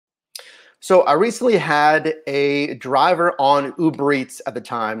So I recently had a driver on Uber Eats at the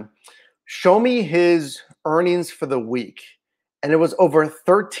time show me his earnings for the week. And it was over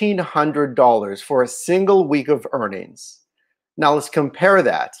 $1,300 for a single week of earnings. Now let's compare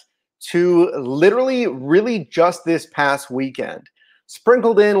that to literally really just this past weekend,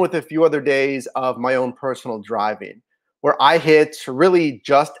 sprinkled in with a few other days of my own personal driving, where I hit really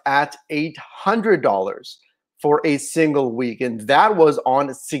just at $800 for a single week. And that was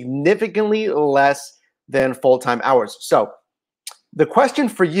on significantly less than full-time hours. So the question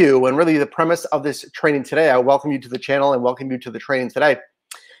for you, and really the premise of this training today, I welcome you to the channel and welcome you to the training today,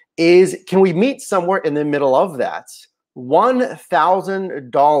 is can we meet somewhere in the middle of that?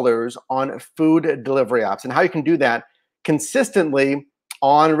 $1,000 on food delivery apps, and how you can do that consistently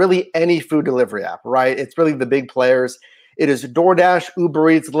on really any food delivery app, right? It's really the big players. It is DoorDash, Uber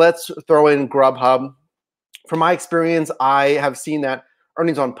Eats, let's throw in Grubhub. From my experience, I have seen that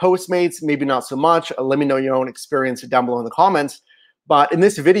earnings on Postmates, maybe not so much. Let me know your own experience down below in the comments. But in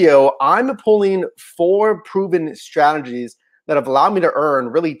this video, I'm pulling 4 proven strategies that have allowed me to earn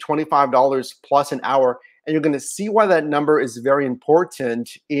really $25 plus an hour. And you're going to see why that number is very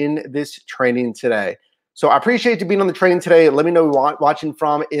important in this training today. So I appreciate you being on the training today. Let me know who you're watching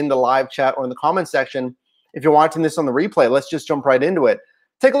from in the live chat or in the comment section. If you're watching this on the replay, let's just jump right into it.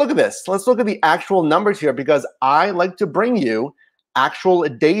 Take a look at this. Let's look at the actual numbers here, because I like to bring you actual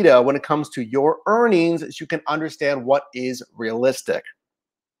data when it comes to your earnings so you can understand what is realistic.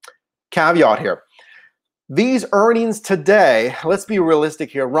 Caveat here. These earnings today, let's be realistic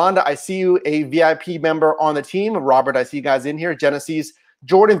here. Rhonda, I see you, a VIP member on the team. Robert, I see you guys in here. Genesis,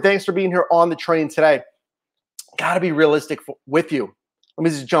 Jordan, thanks for being here on the training today. Got to be realistic with you. Let me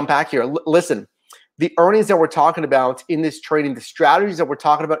just jump back here. Listen. The earnings that we're talking about in this training, the strategies that we're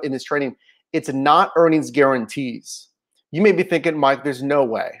talking about in this training, it's not earnings guarantees. You may be thinking, Mike, there's no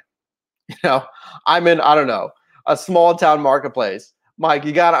way. I'm in, I don't know, a small town marketplace. Mike,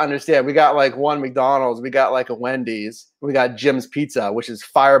 you got to understand, we got like one McDonald's, we got like a Wendy's, we got Jim's Pizza, which is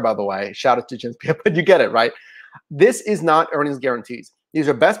fire, by the way. Shout out to Jim's Pizza, but you get it, right? This is not earnings guarantees. These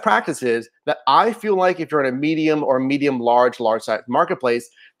are best practices that I feel like if you're in a medium or medium, large size marketplace,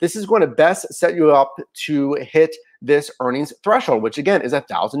 this is going to best set you up to hit this earnings threshold, which again is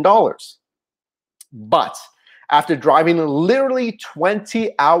 $1,000. But after driving literally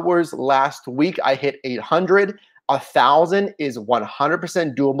 20 hours last week, I hit 800. 1,000 is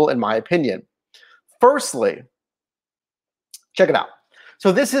 100% doable in my opinion. Firstly, check it out.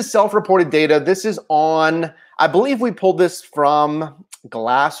 So this is self-reported data. This is on, I believe we pulled this from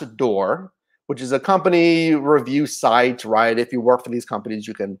Glassdoor, which is a company review site, right? If you work for these companies,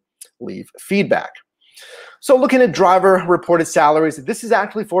 you can leave feedback. So looking at driver reported salaries, this is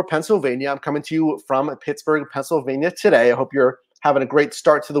actually for Pennsylvania. I'm coming to you from Pittsburgh, Pennsylvania today. I hope you're having a great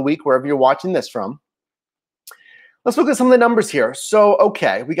start to the week wherever you're watching this from. Let's look at some of the numbers here. So,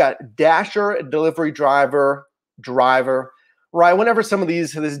 okay, we got Dasher, delivery driver, right? Whenever some of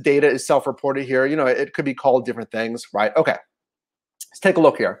this data is self-reported here, it could be called different things, right? Okay, let's take a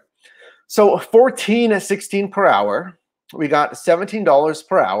look here. So $14.16 per hour. We got $17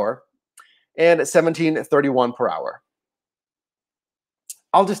 per hour and $17.31 per hour.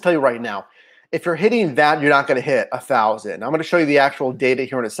 I'll just tell you right now, if you're hitting that, you're not going to hit 1,000. I'm going to show you the actual data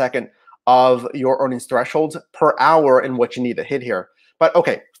here in a second of your earnings thresholds per hour and what you need to hit here. But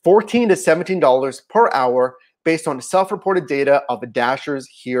okay, $14 to $17 per hour based on self-reported data of Dashers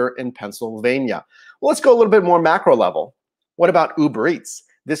here in Pennsylvania. Well, let's go a little bit more macro level. What about Uber Eats?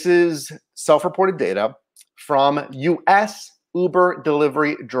 This is self-reported data from US Uber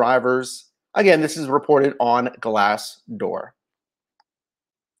delivery drivers. Again, this is reported on Glassdoor.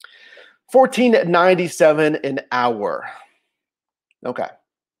 $14.97 an hour. Okay.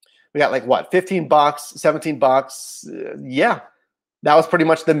 We got like what, 15 bucks, 17 bucks. Yeah, that was pretty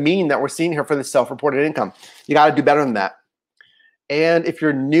much the mean that we're seeing here for the self-reported income. You got to do better than that. And if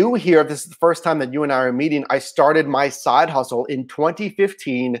you're new here, if this is the first time that you and I are meeting, I started my side hustle in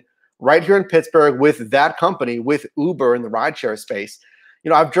 2015 right here in Pittsburgh with that company, with Uber in the rideshare space.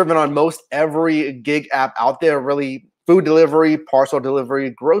 I've driven on most every gig app out there, really, food delivery, parcel delivery,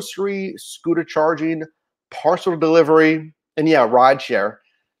 grocery, scooter charging, parcel delivery, and yeah, rideshare.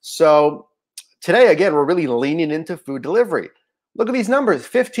 So today, again, we're really leaning into food delivery. Look at these numbers,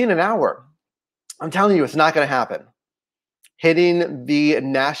 15 an hour. I'm telling you, it's not going to happen. Hitting the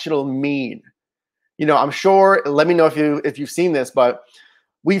national mean. I'm sure, let me know if you've seen this, but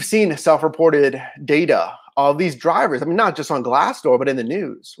we've seen self-reported data of these drivers. I mean, not just on Glassdoor, but in the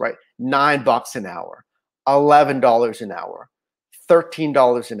news, right? $9 an hour, $11 an hour,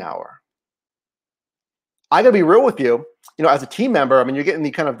 $13 an hour. I gotta be real with you. As a team member, I mean, you're getting the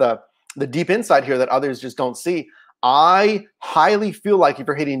kind of the deep insight here that others just don't see. I highly feel like if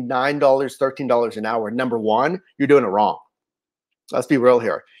you're hitting $9, $13 an hour, number one, you're doing it wrong. Let's be real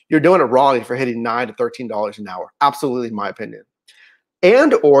here. You're doing it wrong if you're hitting $9 to $13 an hour. Absolutely, in my opinion.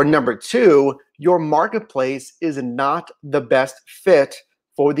 And or number two, your marketplace is not the best fit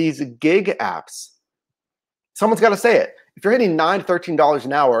for these gig apps. Someone's got to say it. If you're hitting $9 to $13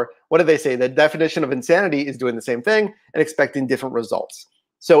 an hour, what do they say? The definition of insanity is doing the same thing and expecting different results.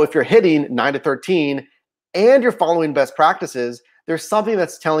 So if you're hitting 9 to 13 and you're following best practices, there's something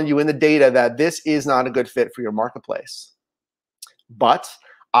that's telling you in the data that this is not a good fit for your marketplace. But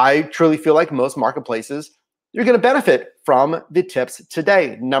I truly feel like most marketplaces, you're going to benefit from the tips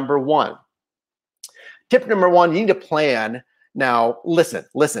today. Number one. Tip number one, you need to plan. Now, listen,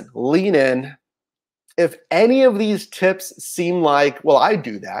 lean in. If any of these tips seem like, well, I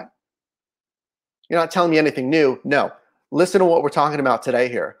do that, you're not telling me anything new. No, listen to what we're talking about today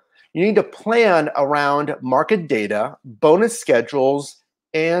here. You need to plan around market data, bonus schedules,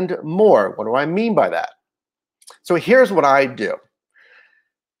 and more. What do I mean by that? So here's what I do.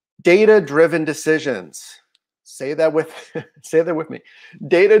 Data-driven decisions. Say that with me.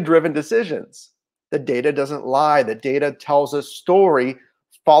 Data-driven decisions. The data doesn't lie. The data tells a story.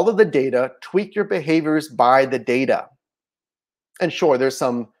 Follow the data, tweak your behaviors by the data. And sure, there's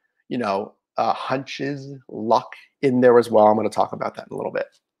some, hunches, luck in there as well. I'm going to talk about that in a little bit.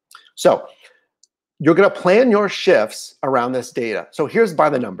 So you're going to plan your shifts around this data. So here's by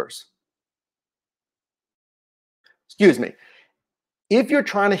the numbers. Excuse me. If you're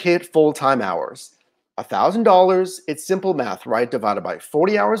trying to hit full-time hours, $1,000, it's simple math, right? Divided by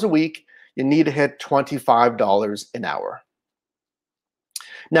 40 hours a week, you need to hit $25 an hour.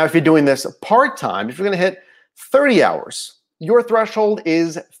 Now, if you're doing this part-time, if you're going to hit 30 hours, your threshold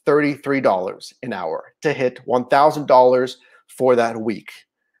is $33 an hour to hit $1,000 for that week.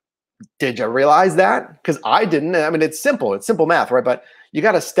 Did you realize that? Because I didn't. I mean, it's simple math, right? But you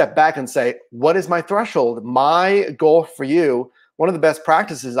got to step back and say, what is my threshold? My goal for you, one of the best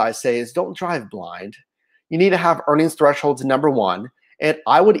practices I say is don't drive blind. You need to have earnings thresholds, number one. And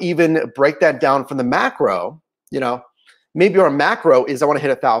I would even break that down from the macro. Maybe our macro is I want to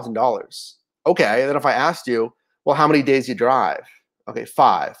hit $1,000. Okay, then if I asked you, well, how many days you drive? Okay,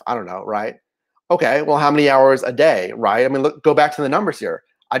 5. I don't know, right? Okay, well, how many hours a day, right? I mean, look, go back to the numbers here.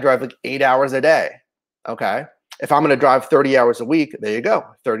 I drive like 8 hours a day. Okay, if I'm going to drive 30 hours a week, there you go,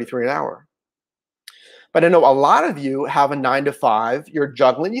 33 an hour. But I know a lot of you have a 9 to 5. You're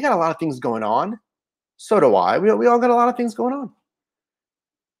juggling. You got a lot of things going on. So do I. We all got a lot of things going on.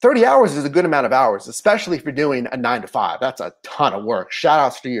 30 hours is a good amount of hours, especially if you're doing a 9 to 5. That's a ton of work. Shout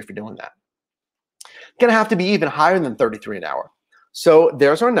outs to you if you're doing that. Going to have to be even higher than 33 an hour. So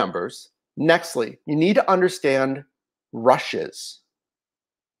there's our numbers. Nextly, you need to understand rushes.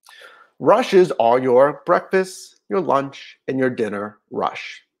 Rushes are your breakfast, your lunch, and your dinner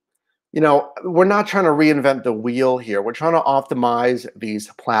rush. We're not trying to reinvent the wheel here. We're trying to optimize these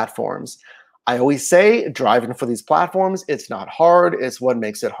platforms. I always say driving for these platforms, it's not hard. It's what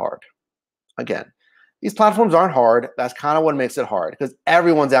makes it hard. Again, these platforms aren't hard. That's kind of what makes it hard because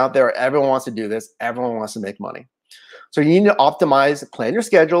everyone's out there. Everyone wants to do this. Everyone wants to make money. So you need to optimize, plan your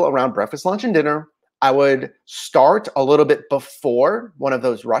schedule around breakfast, lunch, and dinner. I would start a little bit before one of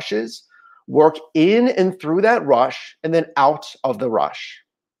those rushes, work in and through that rush, and then out of the rush.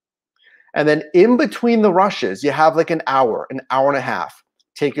 And then in between the rushes, you have like an hour and a half.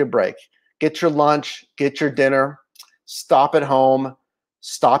 Take your break. Get your lunch, get your dinner, stop at home,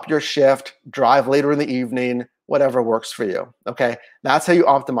 stop your shift, drive later in the evening, whatever works for you, okay? That's how you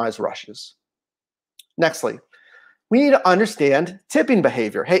optimize rushes. Nextly, we need to understand tipping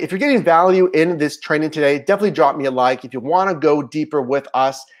behavior. Hey, if you're getting value in this training today, definitely drop me a like. If you want to go deeper with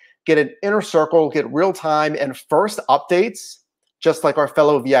us, get an inner circle, get real-time and first updates, just like our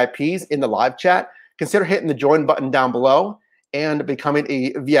fellow VIPs in the live chat, consider hitting the join button down below and becoming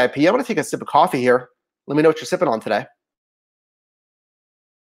a VIP. I'm going to take a sip of coffee here. Let me know what you're sipping on today.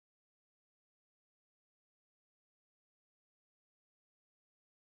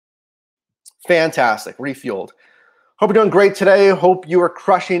 Fantastic, refueled. Hope you're doing great today. Hope you are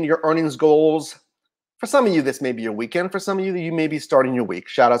crushing your earnings goals. For some of you, this may be your weekend. For some of you, you may be starting your week.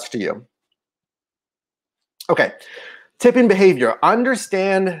 Shout outs to you. Okay, tipping behavior.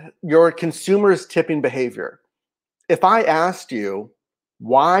 Understand your consumer's tipping behavior. If I asked you,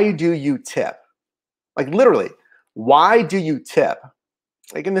 why do you tip? Like literally, why do you tip?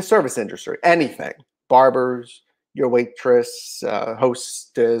 Like in the service industry, anything, barbers, your waitress,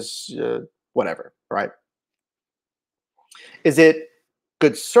 hostess, whatever, right? Is it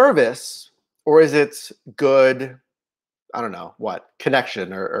good service or is it good, I don't know, what,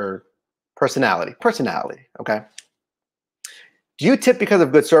 connection or Personality, okay? Do you tip because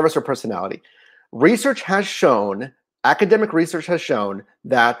of good service or personality? Research has shown, academic research has shown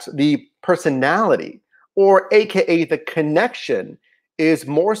that the personality, or AKA the connection, is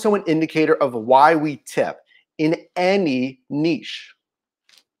more so an indicator of why we tip in any niche.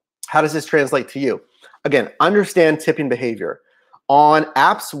 How does this translate to you? Again, understand tipping behavior. On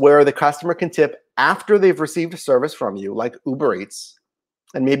apps where the customer can tip after they've received a service from you, like Uber Eats,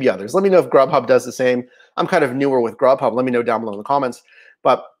 and maybe others. Let me know if Grubhub does the same. I'm kind of newer with Grubhub. Let me know down below in the comments.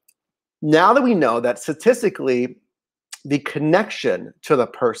 But now that we know that statistically, the connection to the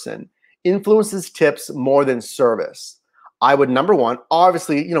person influences tips more than service, I would, number one,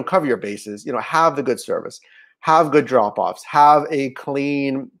 obviously, cover your bases, have the good service, have good drop-offs, have a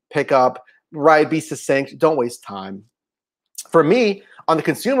clean pickup, right? Be succinct, don't waste time. For me, on the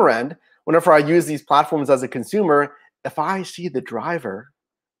consumer end, whenever I use these platforms as a consumer, if I see the driver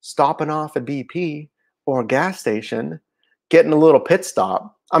stopping off at BP or a gas station, getting a little pit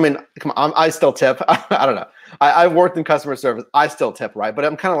stop, I mean, come on, I still tip. I don't know. I've worked in customer service. I still tip, right? But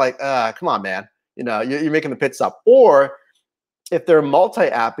I'm kind of like, come on, man. You're making the pit stop. Or if they're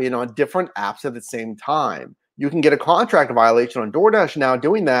multi-apping on different apps at the same time, you can get a contract violation on DoorDash now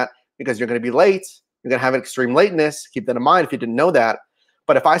doing that because you're going to be late. You're going to have an extreme lateness. Keep that in mind if you didn't know that.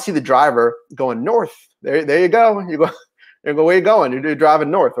 But if I see the driver going north, there you go. You go, where you going? You're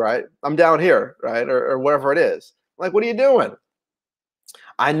driving north, right? I'm down here, right? Or whatever it is. Like, what are you doing?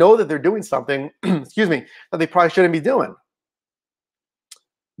 I know that they're doing something, excuse me, that they probably shouldn't be doing.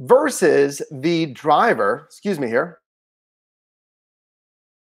 Versus the driver, excuse me here.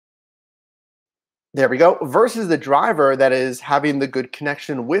 There we go. Versus the driver that is having the good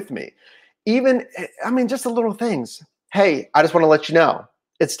connection with me. Even, I mean, just the little things. Hey, I just want to let you know,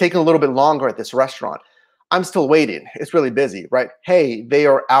 it's taking a little bit longer at this restaurant. I'm still waiting. It's really busy, right? Hey, they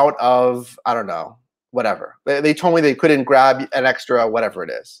are out of, I don't know, whatever. They told me they couldn't grab an extra, whatever it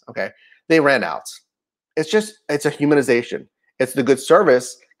is, okay? They ran out. It's a humanization. It's the good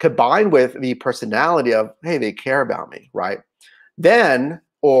service combined with the personality of, hey, they care about me, right? Then,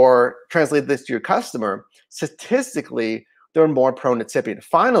 or translate this to your customer, statistically, they're more prone to tipping.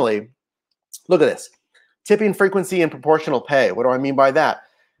 Finally, look at this. Tipping frequency and proportional pay. What do I mean by that?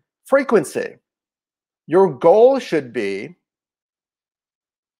 Frequency. Your goal should be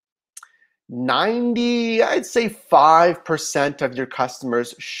 90, I'd say 5% of your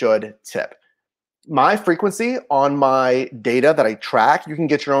customers should tip. My frequency on my data that I track, you can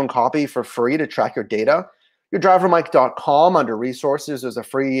get your own copy for free to track your data. Yourdrivermike.com, under resources, there's a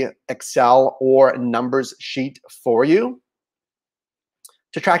free Excel or numbers sheet for you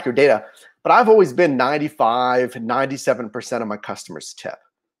to track your data. But I've always been 95, 97% of my customers tip.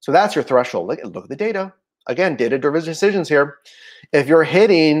 So that's your threshold. Look at the data. Again, data-driven decisions here. If you're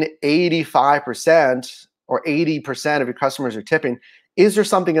hitting 85% or 80% of your customers are tipping, is there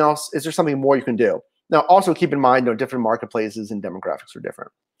something else? Is there something more you can do? Now, also keep in mind, different marketplaces and demographics are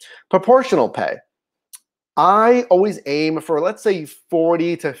different. Proportional pay. I always aim for, let's say,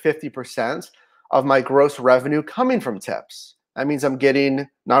 40 to 50% of my gross revenue coming from tips. That means I'm getting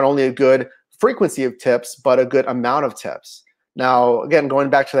not only a good frequency of tips, but a good amount of tips. Now, again, going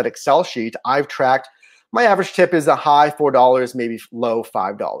back to that Excel sheet, I've tracked my average tip is a high $4, maybe low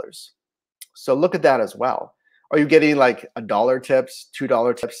 $5. So look at that as well. Are you getting like $1 tips,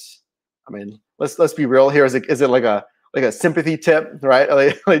 $2 tips? I mean, let's be real here. Is it like a sympathy tip, right?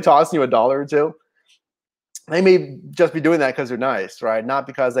 Are they tossing you $1 or $2? They may just be doing that because they're nice, right? Not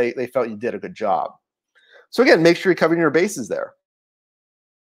because they felt you did a good job. So again, make sure you're covering your bases there.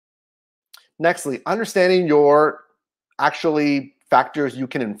 Nextly, understanding your actually factors you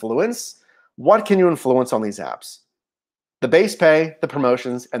can influence. What can you influence on these apps? The base pay, the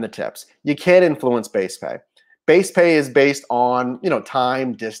promotions, and the tips. You can't influence base pay. Base pay is based on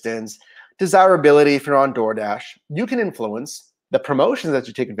time, distance, desirability if you're on DoorDash. You can influence the promotions that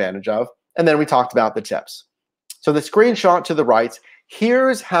you take advantage of, and then we talked about the tips. So the screenshot to the right,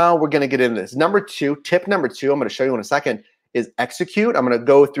 here's how we're going to get into this. Tip number two, I'm going to show you in a second, is execute. I'm going to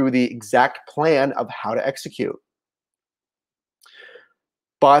go through the exact plan of how to execute.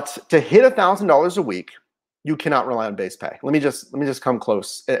 But to hit $1,000 a week, you cannot rely on base pay. Let me just come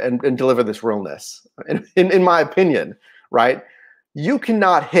close and deliver this realness. In my opinion, right? You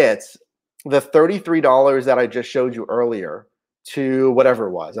cannot hit the $33 that I just showed you earlier to whatever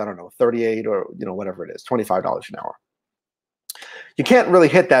it was. I don't know, 38 or whatever it is, $25 an hour. You can't really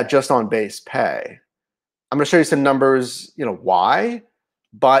hit that just on base pay. I'm going to show you some numbers, why,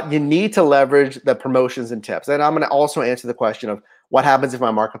 but you need to leverage the promotions and tips. And I'm going to also answer the question of what happens if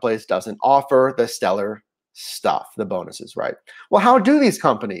my marketplace doesn't offer the stellar stuff, the bonuses, right? Well, how do these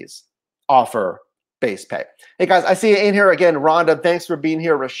companies offer-based pay. Hey guys, I see you in here again. Rhonda, thanks for being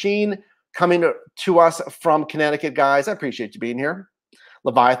here. Rasheen coming to us from Connecticut, guys. I appreciate you being here.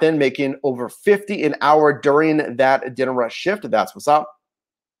 Leviathan making over 50 an hour during that dinner rush shift. That's what's up.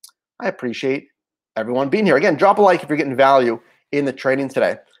 I appreciate everyone being here. Again, drop a like if you're getting value in the training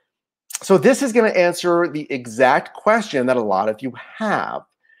today. So this is going to answer the exact question that a lot of you have.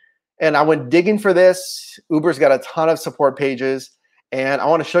 And I went digging for this. Uber's got a ton of support pages. And I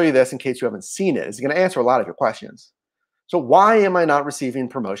want to show you this in case you haven't seen it. It's going to answer a lot of your questions. So why am I not receiving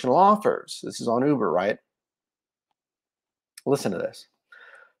promotional offers? This is on Uber, right? Listen to this.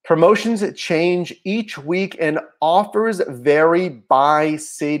 Promotions change each week and offers vary by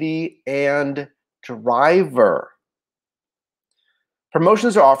city and driver.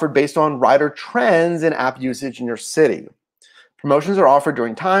 Promotions are offered based on rider trends and app usage in your city. Promotions are offered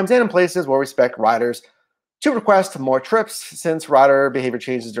during times and in places where we expect riders to request more trips since rider behavior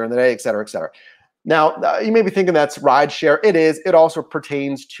changes during the day, et cetera, et cetera. Now, you may be thinking that's rideshare. It is. It also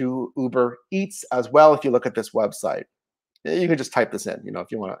pertains to Uber Eats as well. If you look at this website, you can just type this in,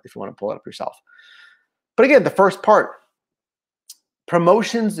 if you want to pull it up yourself. But again, the first part,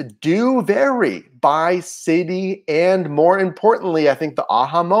 promotions do vary by city, and more importantly, I think the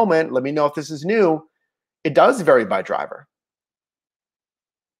aha moment, let me know if this is new, it does vary by driver.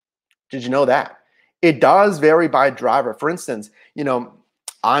 Did you know that? It does vary by driver. For instance,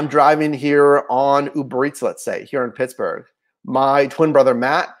 I'm driving here on Uber Eats, let's say, here in Pittsburgh. My twin brother,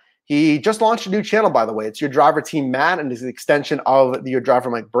 Matt, he just launched a new channel, by the way. It's Your Driver Team Matt, and it's an extension of the Your Driver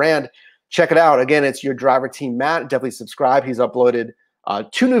Mike brand. Check it out. Again, it's Your Driver Team Matt. Definitely subscribe. He's uploaded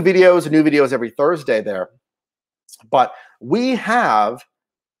 2 new videos every Thursday there. But we have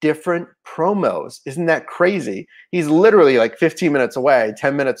different promos. Isn't that crazy? He's literally like 15 minutes away,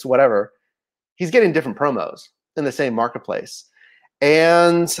 10 minutes, whatever. He's getting different promos in the same marketplace.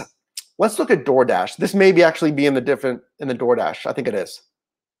 And let's look at DoorDash. This may be actually be in the DoorDash. I think it is.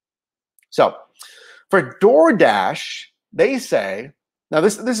 So for DoorDash, they say, now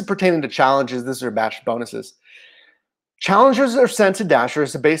this is pertaining to challenges. These are batch bonuses. Challenges are sent to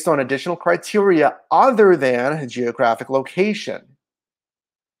Dashers based on additional criteria other than geographic location.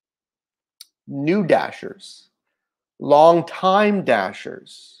 New Dashers, long-time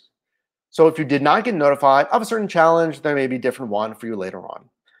Dashers. So if you did not get notified of a certain challenge, there may be a different one for you later on.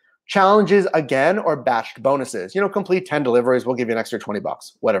 Challenges, again, are batched bonuses. Complete 10 deliveries, we'll give you an extra 20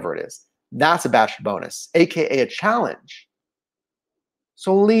 bucks, whatever it is. That's a batched bonus, AKA a challenge.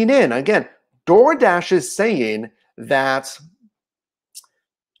 So lean in. Again, DoorDash is saying that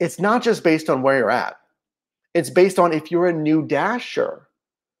it's not just based on where you're at. It's based on if you're a new Dasher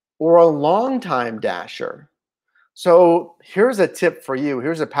or a long-time Dasher. So here's a tip for you.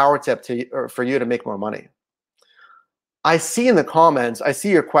 Here's a power tip for you to make more money. I see in the comments, I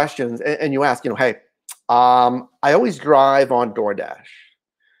see your questions, and you ask, hey, I always drive on DoorDash.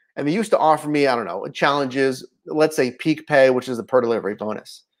 And they used to offer me, I don't know, challenges, let's say peak pay, which is a per delivery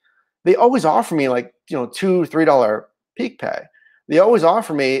bonus. They always offer me like, $2, $3 peak pay. They always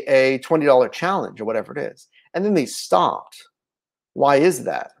offer me a $20 challenge or whatever it is. And then they stopped. Why is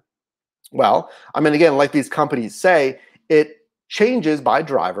that? Well, again, like these companies say, it changes by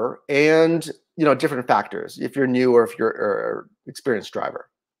driver and, different factors, if you're new or if you're an experienced driver.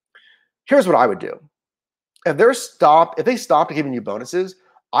 Here's what I would do. If they stopped giving you bonuses,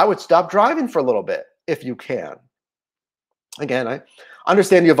 I would stop driving for a little bit if you can. Again, I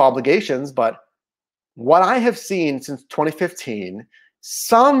understand you have obligations, but what I have seen since 2015,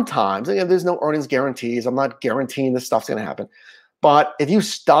 sometimes, there's no earnings guarantees. I'm not guaranteeing this stuff's going to happen. But if you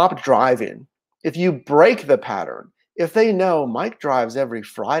stop driving, if you break the pattern, if they know Mike drives every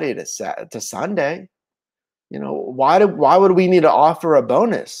Friday to Sunday, why would we need to offer a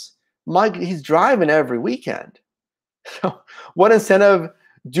bonus? Mike, he's driving every weekend. So what incentive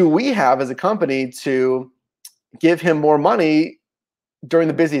do we have as a company to give him more money during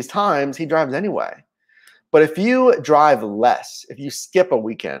the busiest times? He drives anyway. But if you drive less, if you skip a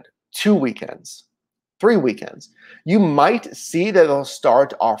weekend, 2 weekends, 3 weekends, you might see that they'll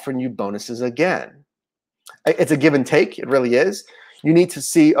start offering you bonuses again. It's a give and take. It really is. You need to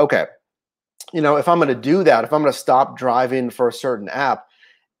see, okay, if I'm going to do that, if I'm going to stop driving for a certain app,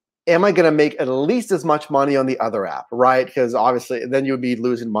 am I going to make at least as much money on the other app, right? Because obviously then you would be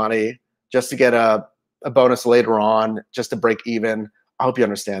losing money just to get a bonus later on, just to break even. I hope you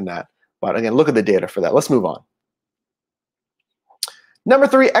understand that. But again, look at the data for that. Let's move on. Number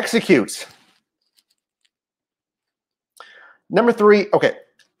 3, execute. Number 3, okay,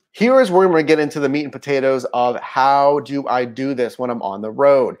 here is where we're going to get into the meat and potatoes of how do I do this when I'm on the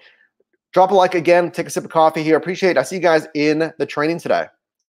road. Drop a like again, take a sip of coffee here. Appreciate it. I see you guys in the training today.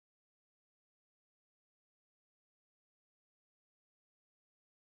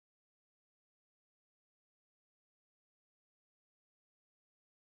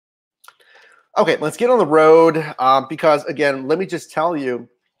 Okay, let's get on the road because, again, let me just tell you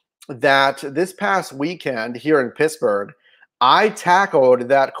that this past weekend here in Pittsburgh, I tackled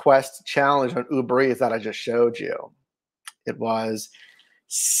that Quest challenge on Uber Eats that I just showed you. It was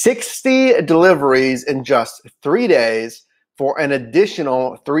 60 deliveries in just 3 days for an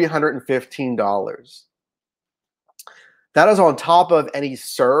additional $315. That is on top of any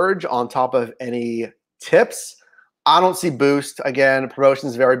surge, on top of any tips. I don't see Boost. Again,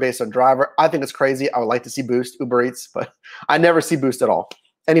 promotions vary based on driver. I think it's crazy. I would like to see Boost, Uber Eats, but I never see Boost at all.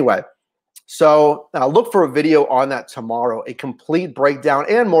 Anyway, so look for a video on that tomorrow, a complete breakdown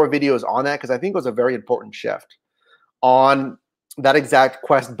and more videos on that, because I think it was a very important shift on that exact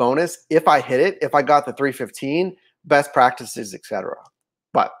Quest bonus. If I hit it, if I got the 315, best practices, etc.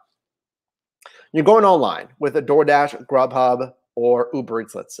 But you're going online with a DoorDash, Grubhub, or Uber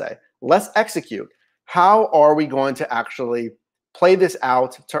Eats, let's say. Let's execute. How are we going to actually play this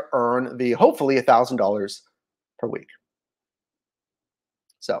out to earn the hopefully $1,000 per week?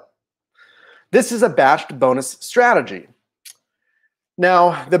 So this is a batched bonus strategy.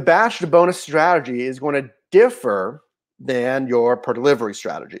 Now, the batched bonus strategy is going to differ than your per delivery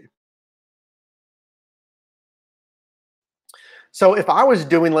strategy. So if I was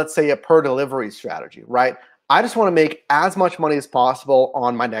doing, let's say, a per delivery strategy, right? I just want to make as much money as possible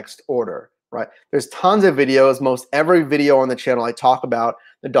on my next order, right? There's tons of videos. Most every video on the channel, I talk about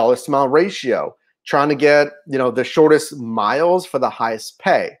the dollars to mile ratio, trying to get, the shortest miles for the highest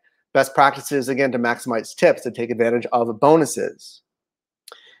pay. Best practices, again, to maximize tips, to take advantage of bonuses.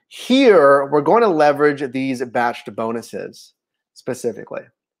 Here, we're going to leverage these batched bonuses specifically.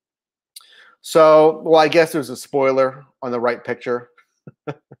 So, well, I guess there's a spoiler on the right picture.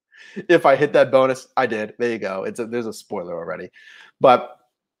 If I hit that bonus, I did. There you go. There's a spoiler already. But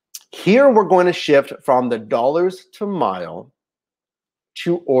here we're going to shift from the dollars to mile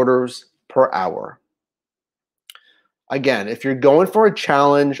to orders per hour. Again, if you're going for a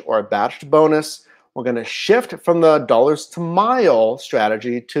challenge or a batched bonus, we're going to shift from the dollars to mile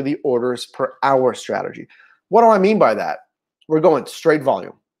strategy to the orders per hour strategy. What do I mean by that? We're going straight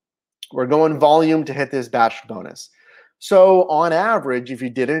volume. We're going volume to hit this batched bonus. So on average, if you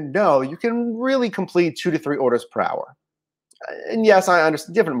didn't know, you can really complete 2 to 3 orders per hour. And yes, I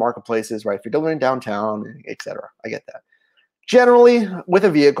understand different marketplaces, right? If you're delivering downtown, etc. I get that. Generally, with a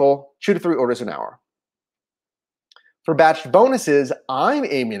vehicle, 2 to 3 orders an hour. For batched bonuses, I'm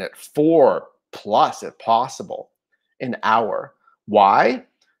aiming at 4+ if possible an hour. Why?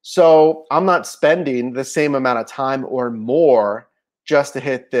 So I'm not spending the same amount of time or more just to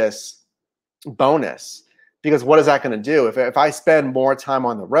hit this bonus. Because what is that going to do? If I spend more time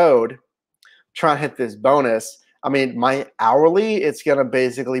on the road trying to hit this bonus, I mean, my hourly, it's going to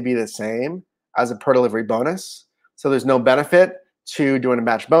basically be the same as a per delivery bonus. So there's no benefit to doing a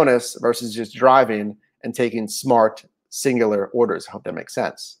batch bonus versus just driving and taking smart singular orders. I hope that makes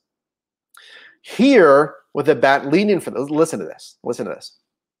sense. Here, with a leaning for those, listen to this.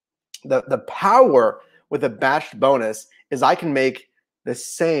 The power with a batched bonus is I can make the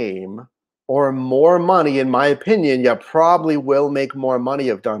same or more money. In my opinion, you probably will make more money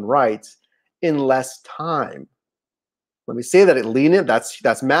if done right in less time. Let me say that lean in.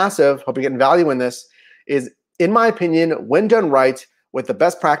 That's massive. Hope you're getting value in this. Is, in my opinion, when done right with the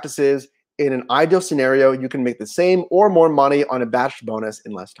best practices, in an ideal scenario, you can make the same or more money on a batched bonus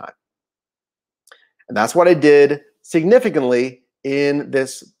in less time. And that's what I did significantly in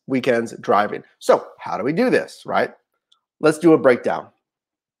this weekend's driving. So how do we do this, right? Let's do a breakdown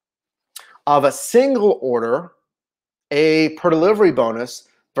of a single order, a per delivery bonus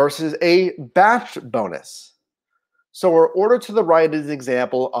versus a batch bonus. So our order to the right is an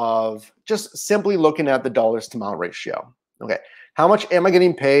example of just simply looking at the dollars to mile ratio. Okay, how much am I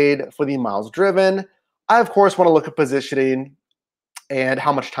getting paid for the miles driven? I, of course, want to look at positioning and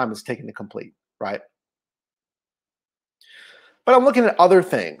how much time it's taking to complete, right? But I'm looking at other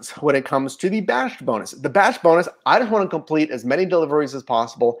things when it comes to the batched bonus. The batch bonus, I just want to complete as many deliveries as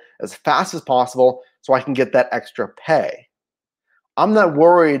possible, as fast as possible, so I can get that extra pay. I'm not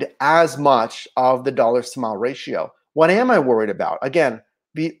worried as much of the dollars to mile ratio. What am I worried about? Again,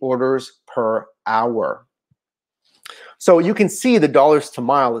 the orders per hour. So you can see the dollars to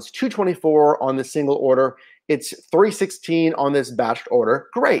mile is 224 on the single order. It's 316 on this batched order.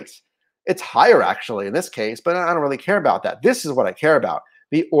 Great. It's higher actually in this case, but I don't really care about that. This is what I care about,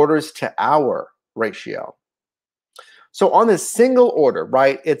 the orders to hour ratio. So on this single order,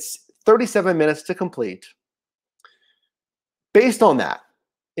 right, it's 37 minutes to complete. Based on that,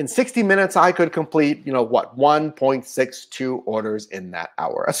 in 60 minutes, I could complete, 1.62 orders in that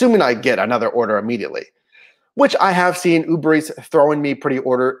hour, assuming I get another order immediately. which I have seen Uber Eats throwing me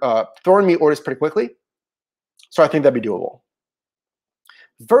orders pretty quickly. So I think that'd be doable.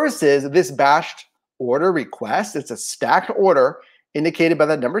 Versus this bashed order request, it's a stacked order indicated by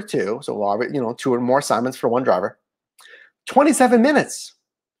that number 2. So we'll have, 2 or more assignments for one driver. 27 minutes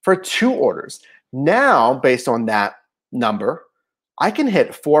for 2 orders. Now, based on that number, I can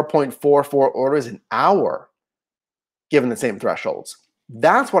hit 4.44 orders an hour given the same thresholds.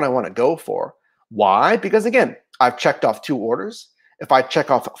 That's what I want to go for. Why? Because again, I've checked off 2 orders. If I check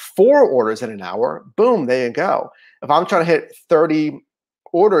off 4 orders in an hour, boom, there you go. If I'm trying to hit 30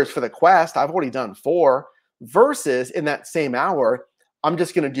 orders for the quest, I've already done 4, versus in that same hour, I'm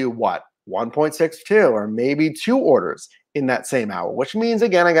just going to do what? 1.62 or maybe 2 orders in that same hour, which means,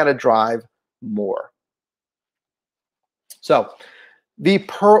 again, I got to drive more. So the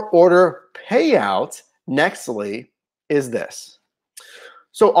per order payout nextly is this.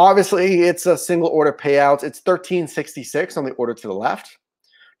 So obviously it's a single order payout. It's $13.66 on the order to the left.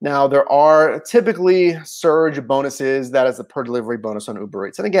 Now there are typically surge bonuses. That is the per delivery bonus on Uber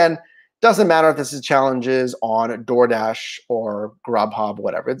Eats. And again, doesn't matter if this is challenges on DoorDash or Grubhub,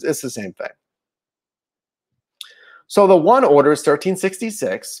 whatever. It's the same thing. So the one order is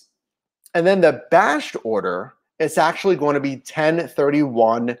 $13.66. And then the bashed order, it's actually going to be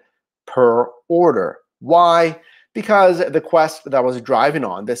 $10.31 per order. Why? Because the quest that I was driving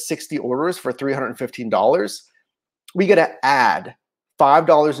on, the 60 orders for $315, we get to add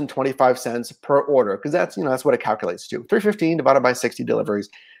 $5.25 per order, because that's what it calculates to. $315 divided by 60 deliveries,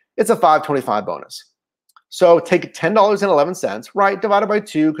 it's a $5.25 bonus. So take $10.11, right, divided by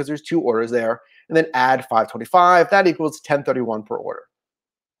 2, because there's 2 orders there, and then add $5.25. That equals $10.31 per order.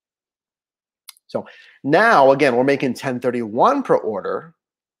 So now, again, we're making $10.31 per order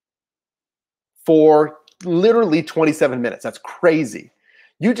for literally 27 minutes. That's crazy.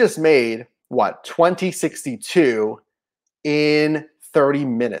 You just made, what, $20.62 in 30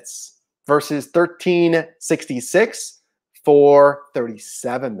 minutes versus $13.66 for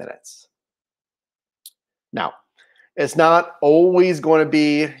 37 minutes. Now, it's not always going to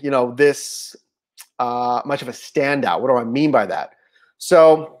be, this much of a standout. What do I mean by that?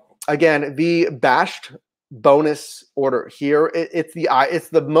 So again, the bashed bonus order here, it's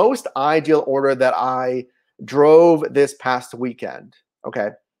the most ideal order that I drove this past weekend. Okay,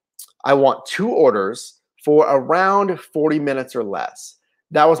 I want 2 orders for around 40 minutes or less.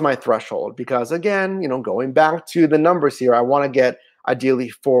 That was my threshold, because again, going back to the numbers here, I want to get ideally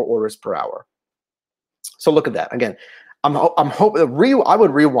 4 orders per hour. So look at that. Again, I'm hoping I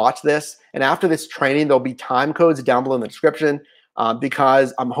would rewatch this, and after this training, there'll be time codes down below in the description,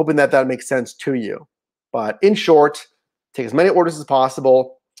 because I'm hoping that makes sense to you. But in short, take as many orders as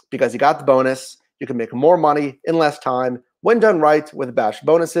possible, because you got the bonus. You can make more money in less time when done right with bash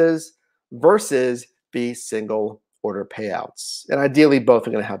bonuses versus the single order payouts. And ideally, both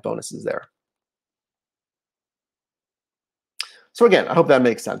are going to have bonuses there. So again, I hope that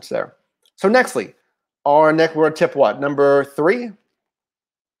makes sense there. So nextly, our next word tip, what? Number 3,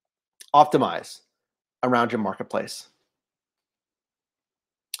 optimize around your marketplace.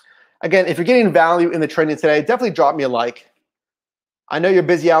 Again, if you're getting value in the training today, definitely drop me a like. I know you're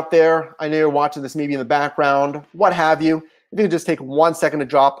busy out there. I know you're watching this maybe in the background, what have you. If you could just take 1 second to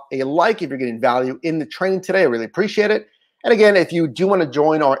drop a like if you're getting value in the training today, I really appreciate it. And again, if you do want to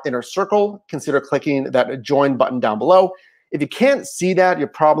join our inner circle, consider clicking that join button down below. If you can't see that, you're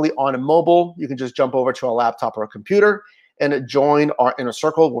probably on a mobile. You can just jump over to a laptop or a computer and join our inner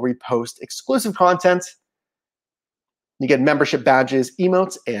circle where we post exclusive content. You get membership badges,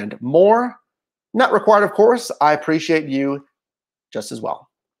 emotes, and more. Not required, of course. I appreciate you just as well.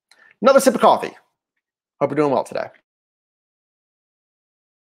 Another sip of coffee. Hope you're doing well today.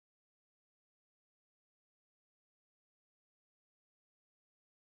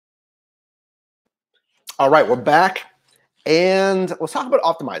 All right, we're back. And let's talk about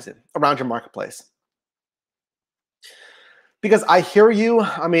optimizing around your marketplace. Because I hear you.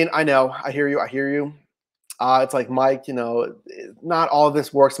 I mean, I know. I hear you. It's like, Mike, not all of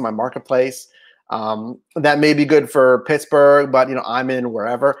this works in my marketplace. That may be good for Pittsburgh, but I'm in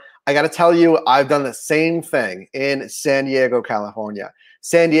wherever. I got to tell you, I've done the same thing in San Diego, California.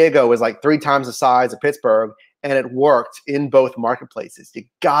 San Diego is like 3 times the size of Pittsburgh, and it worked in both marketplaces. You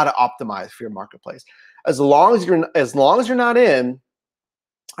got to optimize for your marketplace. As long as you're not in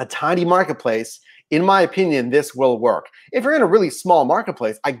a tiny marketplace, in my opinion, this will work. If you're in a really small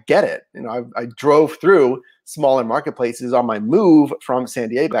marketplace, I get it. I drove through smaller marketplaces on my move from San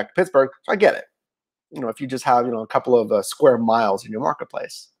Diego back to Pittsburgh, so I get it. If you just have, a couple of square miles in your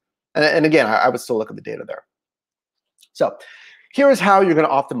marketplace. And again, I would still look at the data there. So Here's how you're going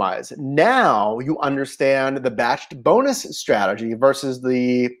to optimize. Now you understand the batched bonus strategy versus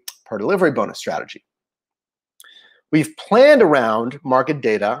the per delivery bonus strategy. We've planned around market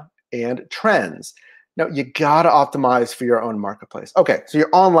data and trends. Now you got to optimize for your own marketplace. Okay, so you're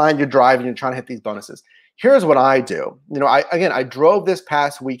online, you're driving, you're trying to hit these bonuses. Here's what I do. I drove this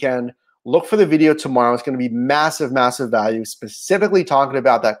past weekend. Look for the video tomorrow. It's going to be massive, massive value, specifically talking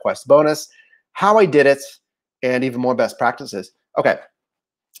about that Quest bonus, how I did it, and even more best practices. Okay,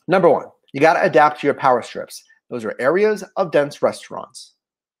 number one, you got to adapt to your power strips. Those are areas of dense restaurants.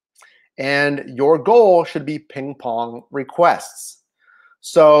 And your goal should be ping pong requests.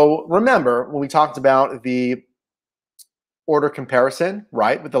 So remember when we talked about the order comparison,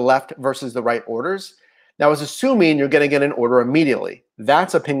 right, with the left versus the right orders, that was assuming you're going to get an order immediately.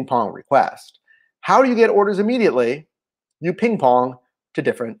 That's a ping pong request. How do you get orders immediately? You ping pong to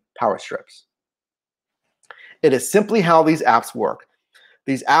different power strips. It is simply how these apps work.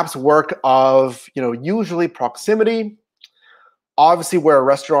 These apps work of, usually proximity. Obviously, where a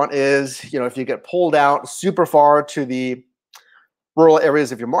restaurant is, if you get pulled out super far to the rural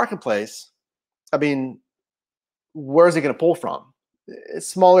areas of your marketplace, I mean, where's it going to pull from? It's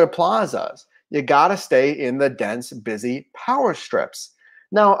smaller plazas. You got to stay in the dense, busy power strips.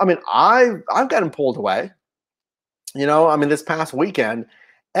 Now, I mean, I've gotten pulled away. This past weekend,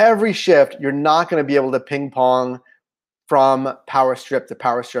 every shift, you're not going to be able to ping pong from power strip to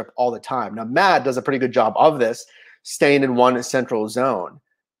power strip all the time. Now, Matt does a pretty good job of this, staying in one central zone.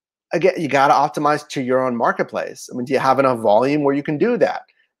 Again, you got to optimize to your own marketplace. I mean, do you have enough volume where you can do that?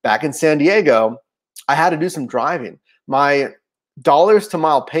 Back in San Diego, I had to do some driving. My dollars to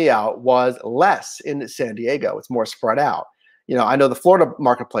mile payout was less in San Diego. It's more spread out. I know the Florida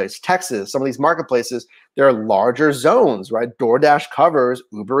marketplace, Texas, some of these marketplaces, there are larger zones, right? DoorDash covers,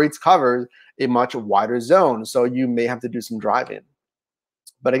 Uber Eats covers a much wider zone. So you may have to do some driving.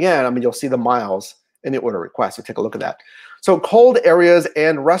 But again, you'll see the miles in the order request. So take a look at that. So cold areas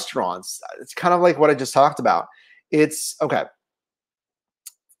and restaurants, it's kind of like what I just talked about. It's, okay,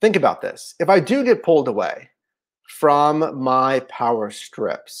 think about this. If I do get pulled away from my power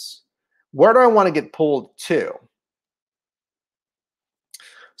strips, where do I want to get pulled to?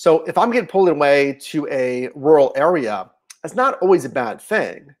 So if I'm getting pulled away to a rural area, that's not always a bad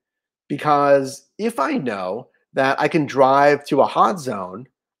thing, because if I know that I can drive to a hot zone,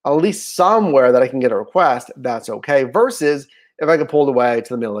 at least somewhere that I can get a request, that's okay. Versus if I get pulled away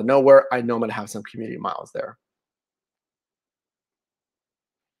to the middle of nowhere, I know I'm going to have some community miles there.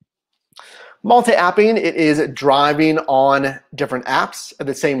 Multi-apping, it is driving on different apps at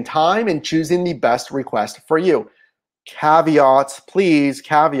the same time and choosing the best request for you. Caveat, please,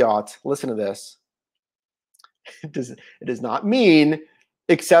 caveat, listen to this. It does not mean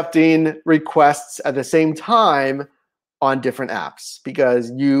accepting requests at the same time on different apps,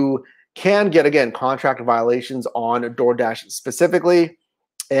 because you can get, again, contract violations on DoorDash specifically.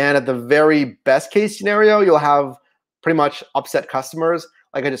 And at the very best case scenario, you'll have pretty much upset customers,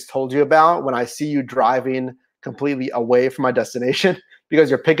 like I just told you about, when I see you driving completely away from my destination because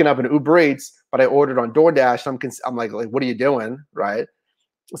you're picking up an Uber Eats, but I ordered on DoorDash. I'm like, what are you doing, right?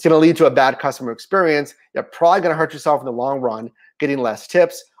 It's going to lead to a bad customer experience. You're probably going to hurt yourself in the long run, getting less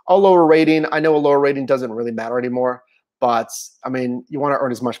tips, a lower rating. I know a lower rating doesn't really matter anymore, but you want to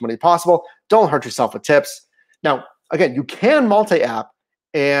earn as much money as possible. Don't hurt yourself with tips. Now, again, you can multi-app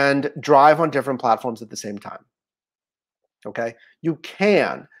and drive on different platforms at the same time. Okay, you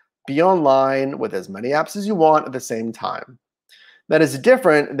can be online with as many apps as you want at the same time. That is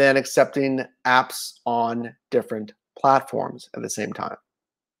different than accepting apps on different platforms at the same time.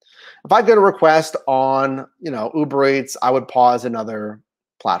 If I get a request on, Uber Eats, I would pause another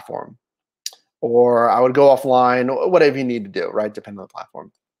platform, or I would go offline, whatever you need to do, right? Depending on the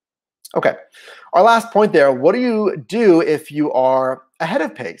platform. Okay, our last point there, what do you do if you are ahead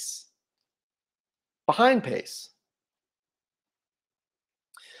of pace, behind pace?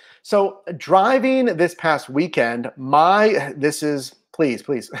 So driving this past weekend,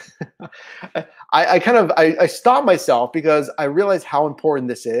 please. I stopped myself because I realized how important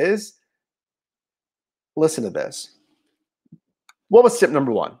this is. Listen to this. What was tip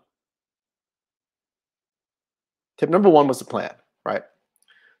number one? Tip number one was the plan, right?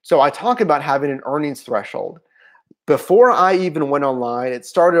 So I talk about having an earnings threshold. Before I even went online, it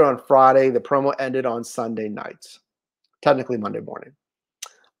started on Friday. The promo ended on Sunday night, technically Monday morning.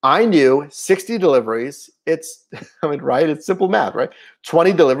 I knew 60 deliveries, it's simple math, right?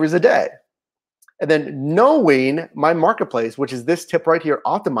 20 deliveries a day. And then knowing my marketplace, which is this tip right here,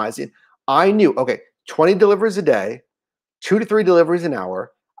 optimizing, I knew, okay, 20 deliveries a day, 2 to 3 deliveries an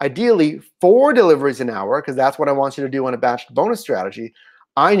hour. ideally 4 deliveries an hour, because that's what I want you to do on a batch bonus strategy.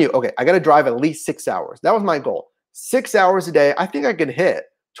 I knew, okay, I got to drive at least 6 hours. That was my goal. 6 hours a day. I think I could hit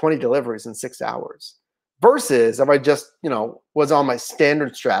 20 deliveries in 6 hours. Versus if I just, was on my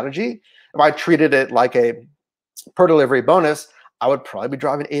standard strategy, if I treated it like a per delivery bonus, I would probably be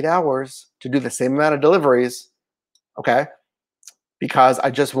driving 8 hours to do the same amount of deliveries, okay? Because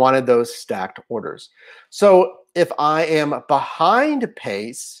I just wanted those stacked orders. So if I am behind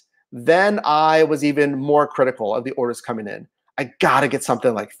pace, then I was even more critical of the orders coming in. I gotta get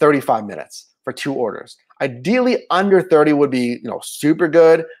something like 35 minutes for 2 orders. Ideally under 30 would be, super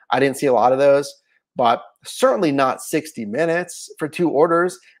good. I didn't see a lot of those, but certainly not 60 minutes for 2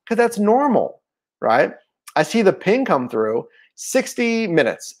 orders, because that's normal, right? I see the ping come through, 60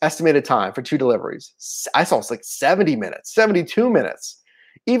 minutes estimated time for 2 deliveries. I saw it's like 70 minutes, 72 minutes,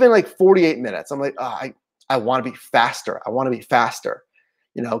 even like 48 minutes. I'm like, I want to be faster. I want to be faster.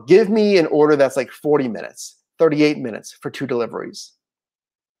 Give me an order that's like 40 minutes, 38 minutes for 2 deliveries.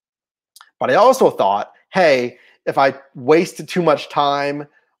 But I also thought, hey, if I wasted too much time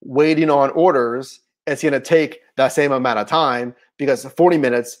waiting on orders, it's going to take the same amount of time, because 40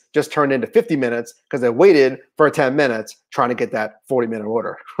 minutes just turned into 50 minutes because I waited for 10 minutes trying to get that 40-minute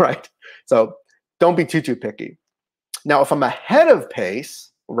order, right? So don't be too picky. Now, if I'm ahead of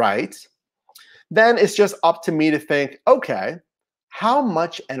pace, right, then it's just up to me to think, okay, how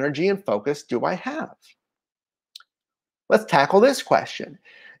much energy and focus do I have? Let's tackle this question.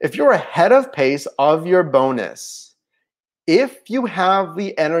 If you're ahead of pace of your bonus, if you have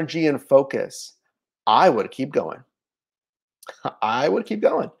the energy and focus, I would keep going. I would keep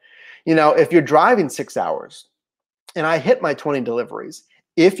going. If you're driving 6 hours and I hit my 20 deliveries,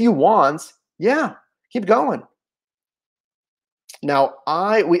 if you want, yeah, keep going. Now,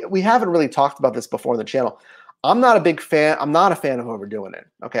 we haven't really talked about this before on the channel. I'm not a big fan. I'm not a fan of overdoing it.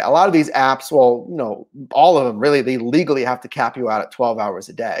 Okay. A lot of these apps, well, all of them really, they legally have to cap you out at 12 hours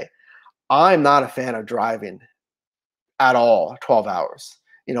a day. I'm not a fan of driving at all 12 hours.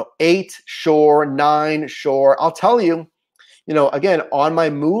 8, sure, 9, sure. I'll tell you, again, on my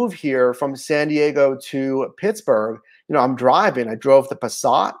move here from San Diego to Pittsburgh, I'm driving. I drove the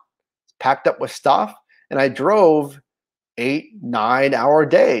Passat, packed up with stuff, and I drove 8, 9-hour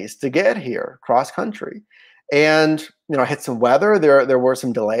days to get here cross country. And, I hit some weather. There were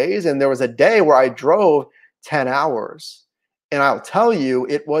some delays, and there was a day where I drove 10 hours. And I'll tell you,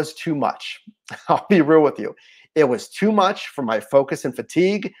 it was too much. I'll be real with you. It was too much for my focus and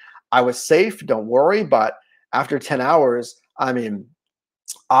fatigue. I was safe, don't worry. But after 10 hours,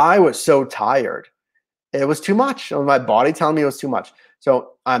 I was so tired. It was too much. My body telling me it was too much.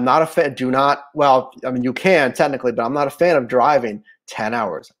 So I'm not a fan. You can technically, but I'm not a fan of driving 10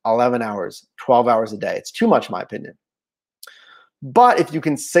 hours, 11 hours, 12 hours a day. It's too much, in my opinion. But if you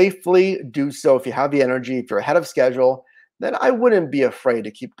can safely do so, if you have the energy, if you're ahead of schedule, then I wouldn't be afraid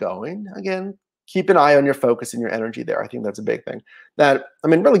to keep going. Again, keep an eye on your focus and your energy there. I think that's a big thing that,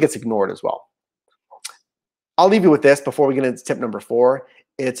 really gets ignored as well. I'll leave you with this before we get into tip number 4.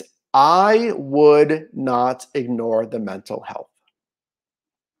 It's I would not ignore the mental health.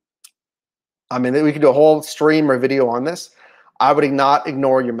 We could do a whole stream or video on this. I would not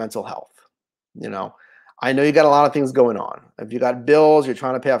ignore your mental health. I know you got a lot of things going on. If you got bills, you're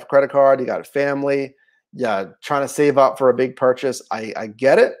trying to pay off a credit card, you got a family, trying to save up for a big purchase. I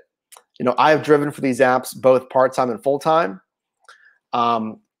get it. I've driven for these apps both part-time and full-time.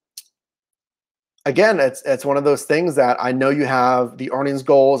 Again, it's one of those things that I know you have the earnings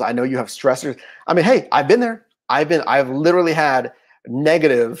goals. I know you have stressors. Hey, I've been there. I've literally had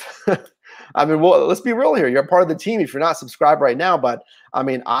negative. Let's be real here. You're a part of the team if you're not subscribed right now. But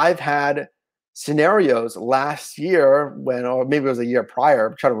I've had scenarios last year or maybe it was a year prior,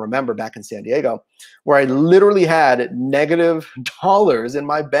 I'm trying to remember, back in San Diego, where I literally had negative dollars in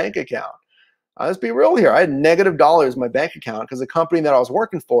my bank account. Let's be real here. I had negative dollars in my bank account because the company that I was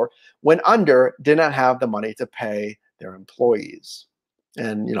working for went under, did not have the money to pay their employees.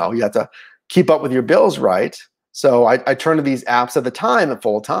 And, you have to keep up with your bills, right? So I turned to these apps at the time at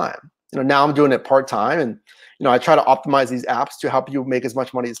full time. Now I'm doing it part-time, and, I try to optimize these apps to help you make as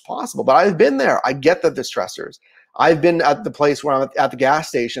much money as possible. But I've been there. I get the stressors. I've been at the place where I'm at the gas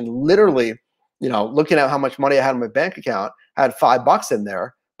station, literally, looking at how much money I had in my bank account. I had $5 in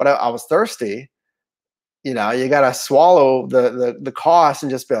there, but I was thirsty. You got to swallow the cost and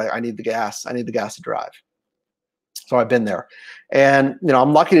just be like, I need the gas. I need the gas to drive. So I've been there. And,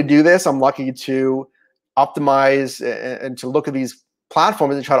 I'm lucky to do this. I'm lucky to optimize and to look at these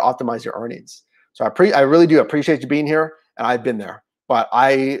platforms and try to optimize your earnings. So I really do appreciate you being here, and I've been there. But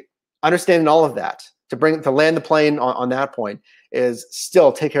I understand all of that. to land the plane on that point is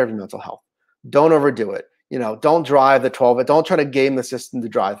still take care of your mental health. Don't overdo it. You know, don't drive the 12. Don't try to game the system to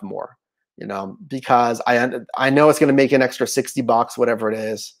drive more. You know, because I know it's going to make an extra $60, whatever it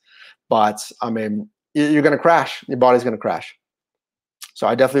is, but I mean, you're going to crash. Your body's going to crash. So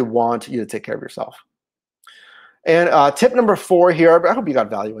I definitely want you to take care of yourself. And tip number 4 here, I hope you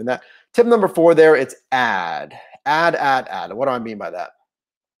got value in that. Tip number 4 there, it's add. What do I mean by that?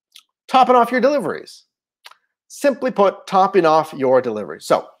 Topping off your deliveries. Simply put, topping off your deliveries.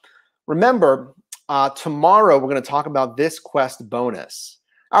 So remember, tomorrow we're going to talk about this Quest bonus.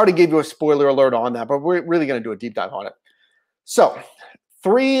 I already gave you a spoiler alert on that, but we're really going to do a deep dive on it. So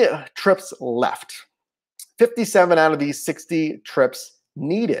 3 trips left. 57 out of these 60 trips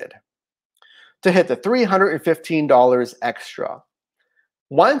needed to hit the $315 extra.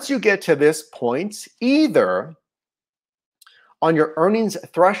 Once you get to this point, either on your earnings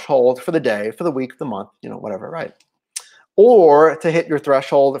threshold for the day, for the week, the month, you know, whatever, right? Or to hit your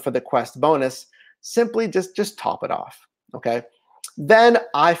threshold for the Quest bonus, simply just top it off, okay? Then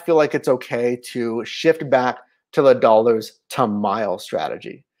I feel like it's okay to shift back to the dollars to mile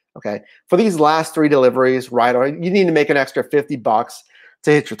strategy, okay? For these last 3 deliveries, right, or you need to make an extra $50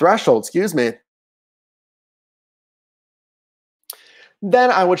 to hit your threshold, excuse me,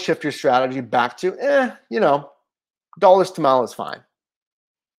 then I would shift your strategy back to, you know, dollars to mile is fine.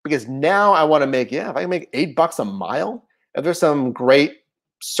 Because now I want to make, if I can make $8 a mile, if there's some great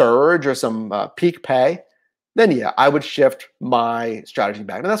surge or some peak pay, then yeah, I would shift my strategy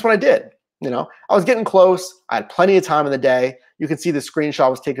back. And that's what I did. You know, I was getting close. I had plenty of time in the day. You can see the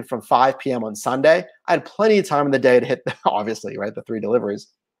screenshot was taken from 5 p.m. on Sunday. I had plenty of time in the day to hit, obviously, right, the 3 deliveries.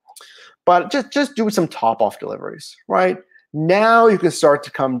 But just do some top-off deliveries, right? Now you can start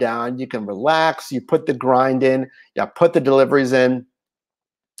to come down. You can relax. You put the grind in. You put the deliveries in.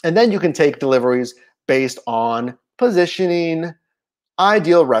 And then you can take deliveries based on positioning,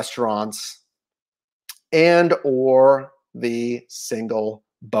 ideal restaurants, and or the single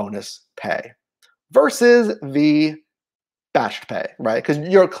bonus pay versus the batched pay, right? Because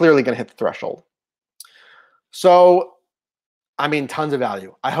you're clearly going to hit the threshold. So, I mean, tons of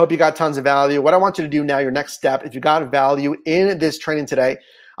value. I hope you got tons of value. What I want you to do now, your next step, if you got value in this training today,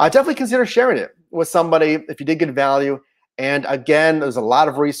 definitely consider sharing it with somebody if you did get value. And again, there's a lot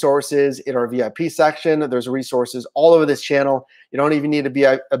of resources in our VIP section. There's resources all over this channel. You don't even need to be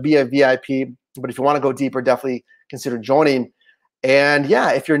a VIP, but if you want to go deeper, definitely consider joining. And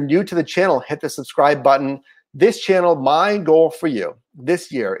yeah, if you're new to the channel, hit the subscribe button. This channel, my goal for you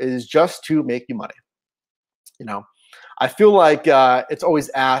this year is just to make you money. You know, I feel like it's always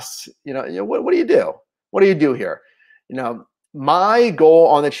asked, what do you do? What do you do here? You know, my goal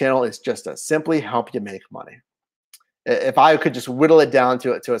on the channel is just to simply help you make money. If I could just whittle it down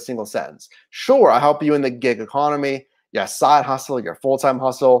to a single sentence. Sure, I help you in the gig economy, your side hustle, your full-time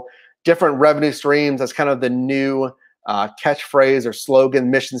hustle, different revenue streams. That's kind of the new catchphrase or slogan,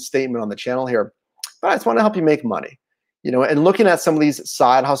 mission statement on the channel here. But I just want to help you make money. You know, and looking at some of these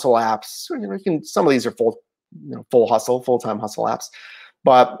side hustle apps, some of these are full hustle, full-time hustle apps.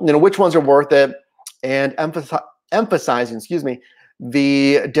 But which ones are worth it, and emphasizing,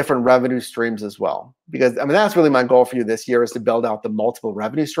 the different revenue streams as well. Because that's really my goal for you this year, is to build out the multiple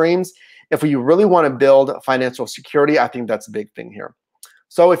revenue streams. If you really want to build financial security, I think that's a big thing here.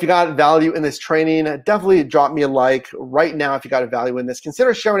 So if you got value in this training, definitely drop me a like right now. If you got a value in this,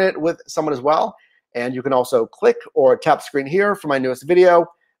 consider sharing it with someone as well. And you can also click or tap the screen here for my newest video,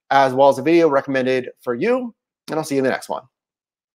 as well as a video recommended for you. And I'll see you in the next one.